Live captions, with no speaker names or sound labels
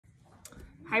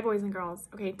Hi boys and girls.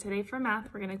 Okay, today for math,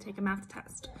 we're gonna take a math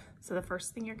test. So the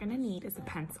first thing you're gonna need is a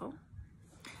pencil.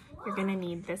 You're gonna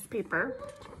need this paper,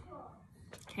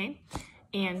 okay?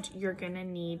 And you're gonna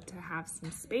need to have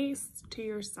some space to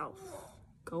yourself.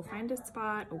 Go find a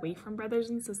spot away from brothers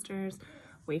and sisters,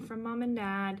 away from mom and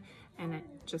dad, and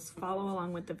just follow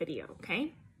along with the video,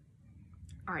 okay?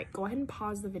 All right, go ahead and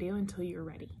pause the video until you're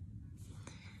ready.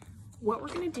 What we're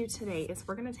gonna do today is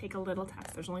we're gonna take a little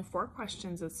test. There's only 4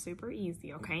 questions, it's super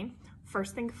easy, okay?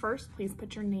 First thing first, please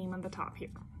put your name on the top here,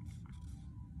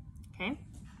 okay?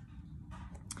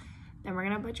 Then we're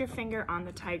gonna put your finger on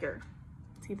the tiger.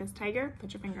 See this tiger?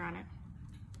 Put your finger on it.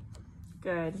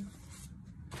 Good.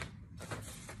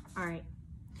 All right,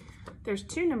 there's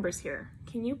 2 numbers here.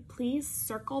 Can you please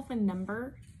circle the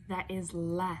number that is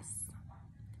less?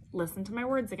 Listen to my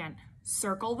words again.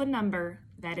 Circle the number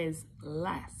that is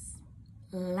less.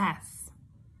 Less.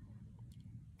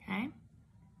 Okay?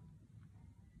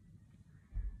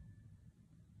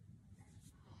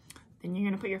 Then you're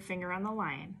going to put your finger on the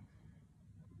line.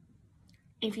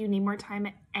 If you need more time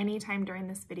at any time during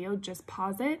this video, just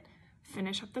pause it,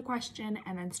 finish up the question,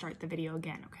 and then start the video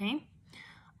again, okay?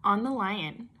 On the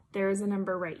lion, there is a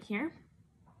number right here.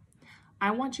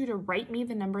 I want you to write me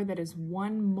the number that is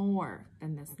 1 more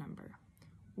than this number.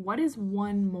 What is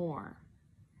 1 more?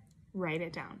 Write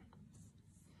it down.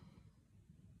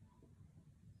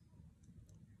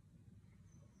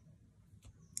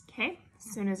 Okay,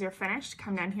 as soon as you're finished,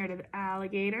 come down here to the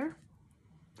alligator.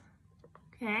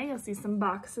 Okay, you'll see some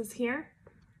boxes here.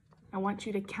 I want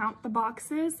you to count the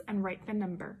boxes and write the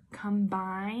number.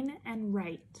 Combine and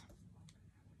write.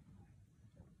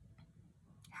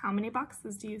 How many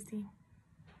boxes do you see?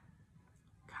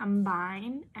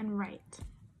 Combine and write.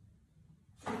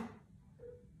 All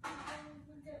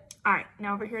right,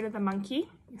 now over here to the monkey.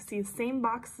 You see the same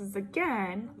boxes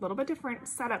again, a little bit different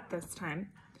setup this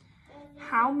time.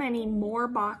 How many more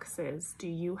boxes do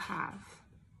you have?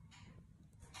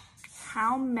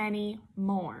 How many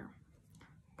more?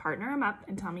 Partner them up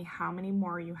and tell me how many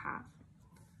more you have.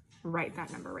 Write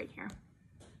that number right here.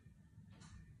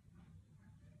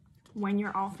 When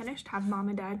you're all finished, have mom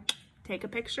and dad take a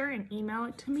picture and email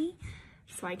it to me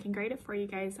so I can grade it for you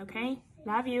guys, okay?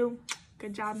 Love you.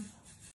 Good job.